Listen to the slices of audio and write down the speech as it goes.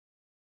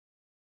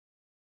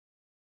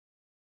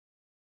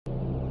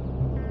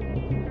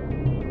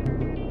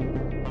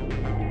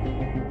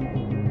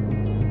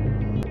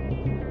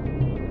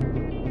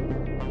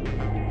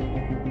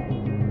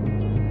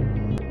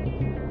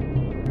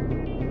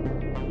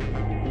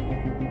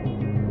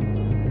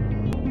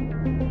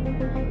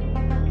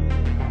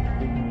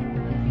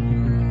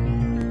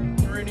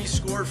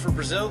forward for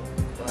Brazil.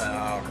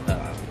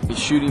 He's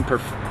shooting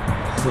perfect.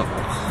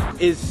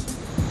 Is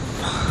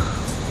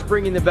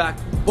bringing the back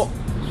ball.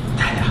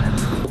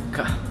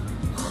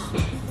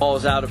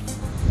 Ball's out.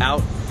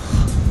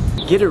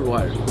 Get her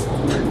wire.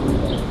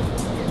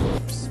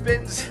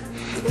 Spins.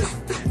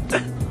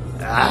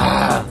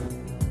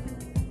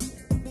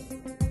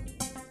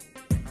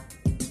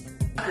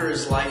 Soccer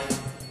is life.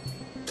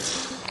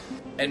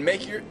 And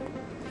make your.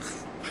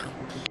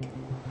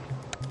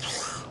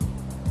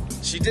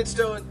 She did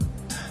stow it.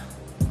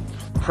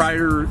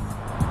 Prior.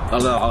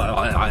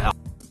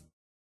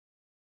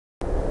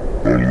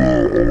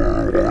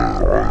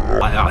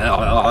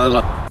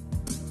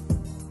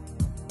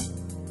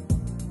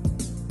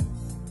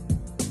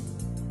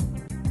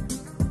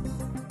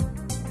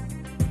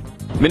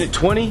 Minute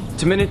 20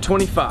 to minute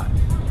 25.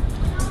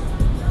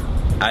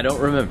 I don't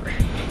remember.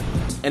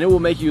 And it will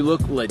make you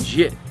look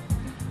legit.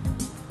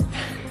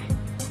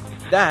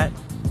 That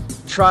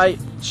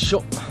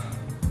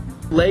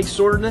leg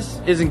soreness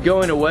isn't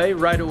going away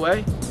right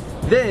away,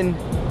 then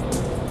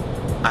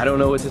I don't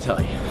know what to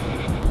tell you.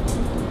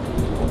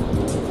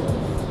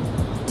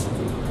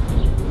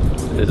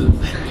 This is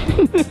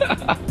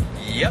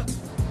Yep.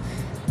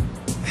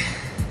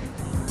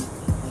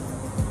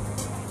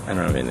 I don't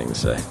have anything to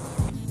say.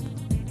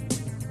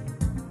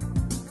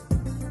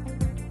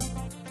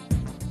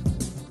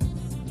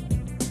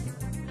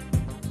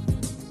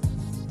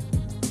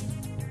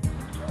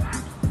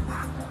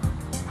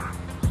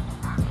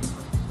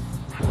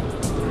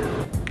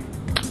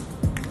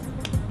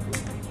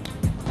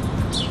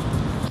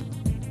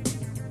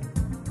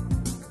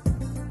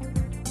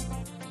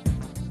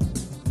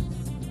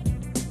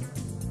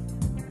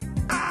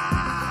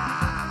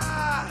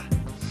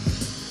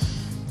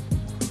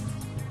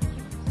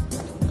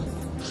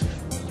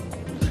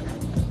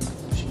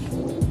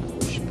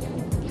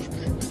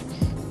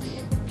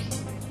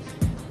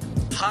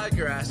 High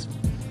grass.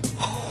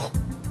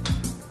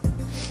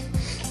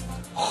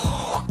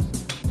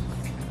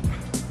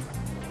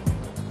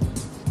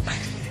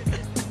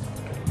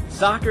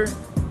 Soccer?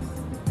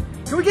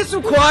 Can we get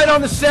some quiet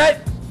on the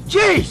set?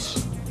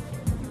 Jeez!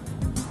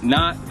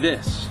 Not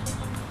this.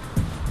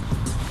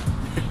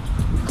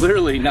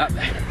 Clearly not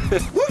that.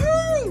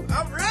 Woohoo!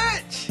 I'm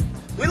rich!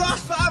 We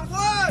lost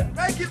 5-1!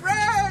 Make it rain!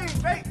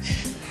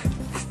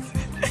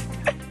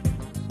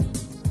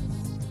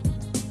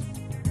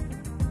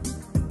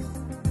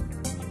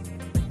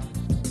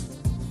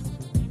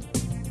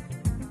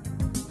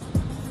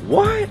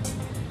 What?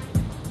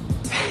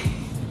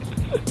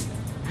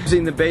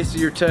 Using the base of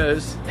your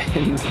toes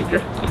and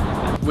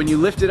when you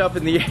lift it up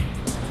in the air.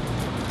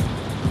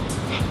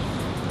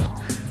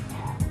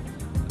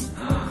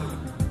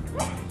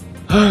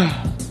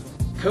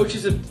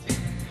 Coaches have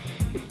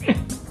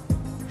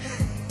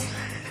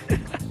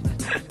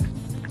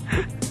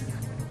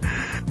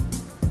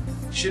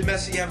Should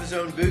Messi have his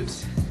own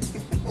boots?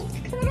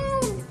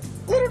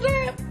 Little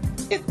Dad,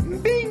 it's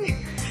Bing.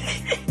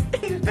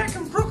 He's back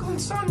in Brooklyn,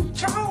 son.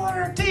 Charles on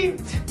our team.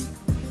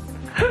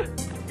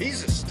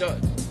 He's a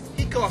stud.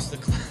 He cost the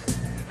club.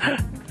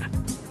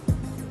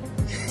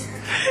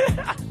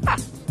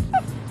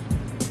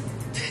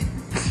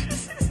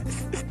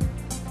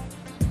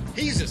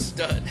 He's a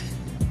stud.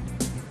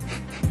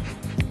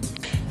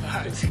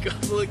 There's a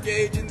couple of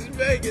Cajuns in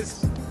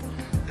Vegas.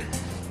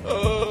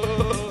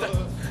 Oh.